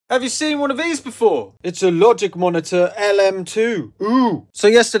Have you seen one of these before? It's a Logic Monitor LM2. Ooh. So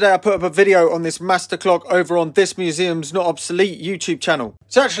yesterday I put up a video on this master clock over on This Museum's Not Obsolete YouTube channel.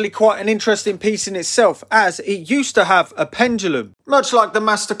 It's actually quite an interesting piece in itself, as it used to have a pendulum, much like the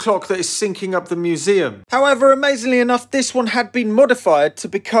master clock that is syncing up the museum. However, amazingly enough, this one had been modified to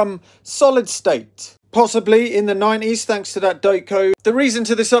become solid state. Possibly in the 90s thanks to that date code. The reason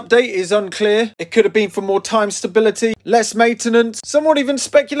to this update is unclear. It could have been for more time stability, less maintenance. Someone even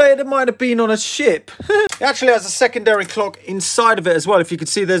speculated it might have been on a ship. It actually has a secondary clock inside of it as well. If you can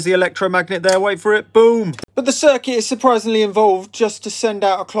see, there's the electromagnet there. Wait for it. Boom. But the circuit is surprisingly involved just to send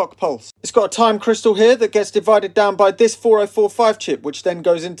out a clock pulse. It's got a time crystal here that gets divided down by this 4045 chip, which then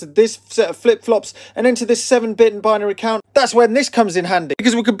goes into this set of flip-flops and into this 7-bit binary count. That's when this comes in handy,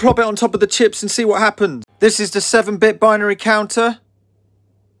 because we can plop it on top of the chips and see what happens. This is the 7-bit binary counter.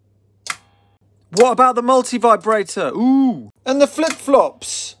 What about the multi-vibrator? Ooh. And the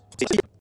flip-flops.